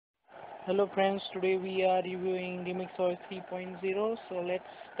Hello friends, today we are reviewing RemixOS 3.0. So let's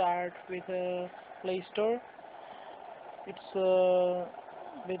start with Play Store.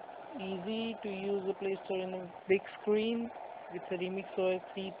 It's bit easy to use the Play Store in a big screen with the RemixOS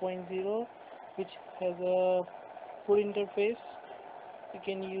 3.0, which has a full interface. You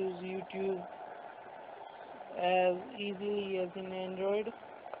can use YouTube as easily as in Android.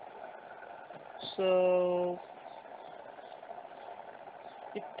 So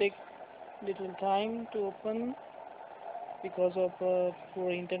it takes little time to open because of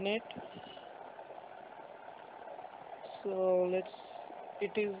poor internet. So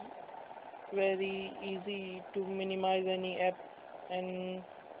it is very easy to minimize any app and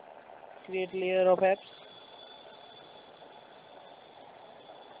create layer of apps.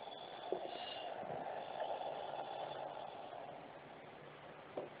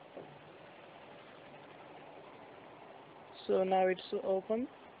 So now it's open.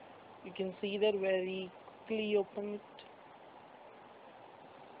 You can see that very quickly open it.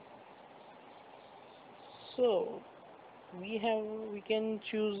 So we can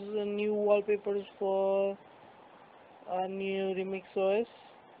choose new wallpapers for our new Remix OS.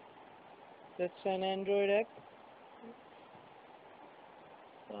 That's an Android app.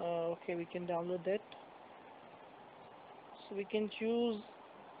 Okay, we can download that. So we can choose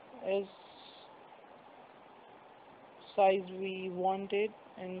as size we want it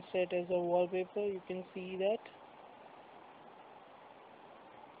and set as a wallpaper. You can see that.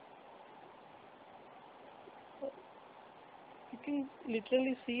 You can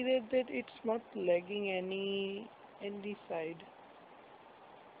literally see that it's not lagging any side.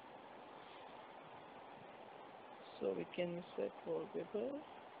 So we can set wallpaper.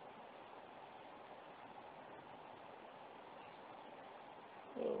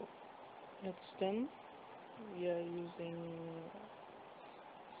 So it's done. We are using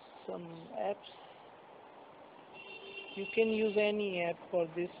some apps. You can use any app for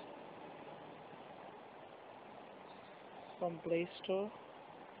this from Play Store.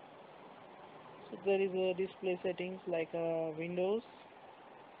 So there is a display settings like Windows.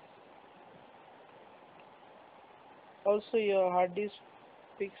 Also your hard disk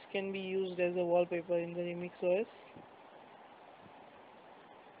pics can be used as a wallpaper in the Remix OS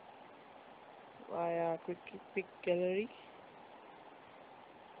via quick pick gallery.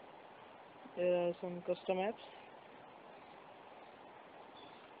 There are some custom apps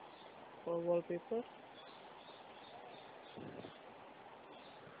for wallpaper.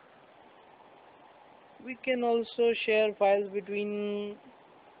 We can also share files between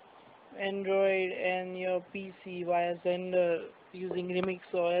Android and your PC via Xender using Remix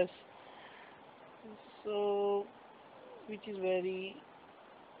OS. So, which is very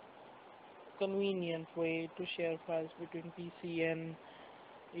convenient way to share files between PC and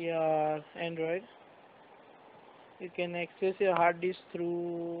your Android. You can access your hard disk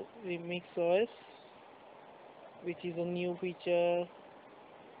through Remix OS, which is a new feature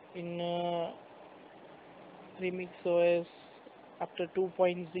in Remix OS after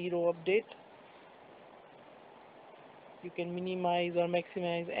 2.0 update. You can minimize or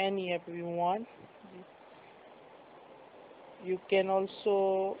maximize any app you want. You can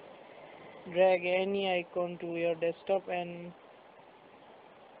also drag any icon to your desktop, and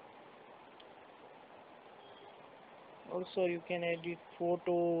also you can edit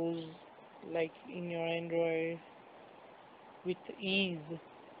photos like in your Android with ease.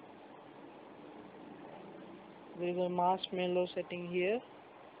 There is a Marshmellow setting here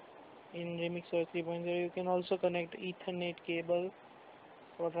in Remix OS 3.0. You can also connect Ethernet cable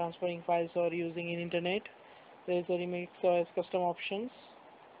for transferring files or using in internet. There is a Remix OS custom options.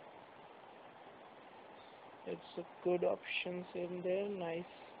 It's a good options in there. Nice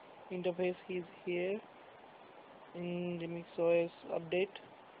interface is here in Remix OS update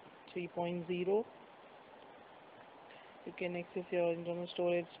 3.0. You can access your internal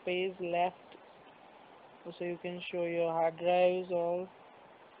storage space left. Also you can show your hard drives or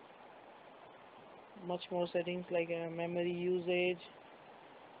much more settings like memory usage.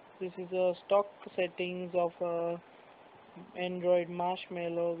 This is a stock settings of Android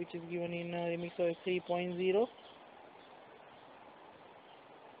Marshmellow, which is given in Remix OS 3.0.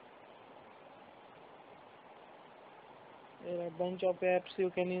 There are a bunch of apps you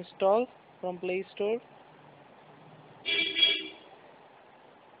can install from Play Store.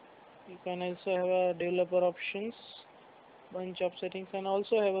 You can also have a developer options, bunch of settings, and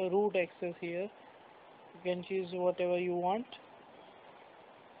also have a root access here. You can choose whatever you want.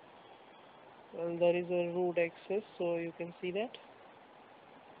 Well, there is a root access, so you can see that.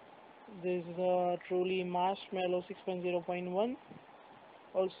 This is truly Marshmellow 6.0.1.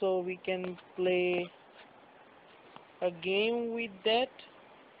 Also we can play a game with that,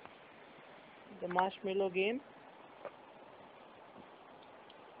 the Marshmellow game.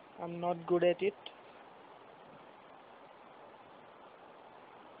 I'm not good at it.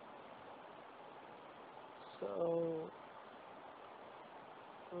 So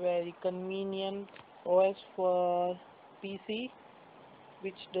very convenient OS for PC,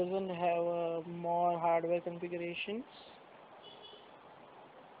 which doesn't have more hardware configurations.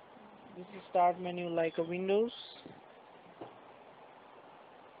 This is start menu like a Windows.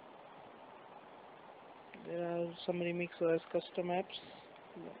 There are some Remix OS custom apps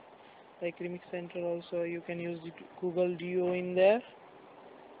like Remix Center. Also you can use the Google Duo in there.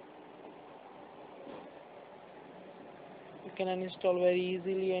 You can uninstall very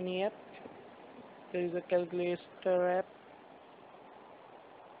easily any app. There is a calculator app.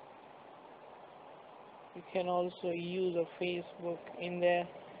 You can also use a Facebook in there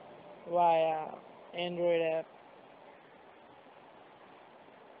via Android app.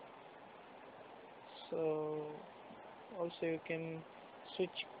 So also you can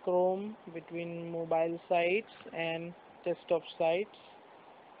switch Chrome between mobile sites and desktop sites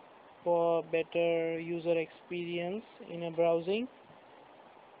for better user experience in a browsing.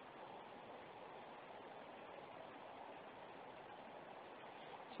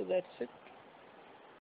 So that's it.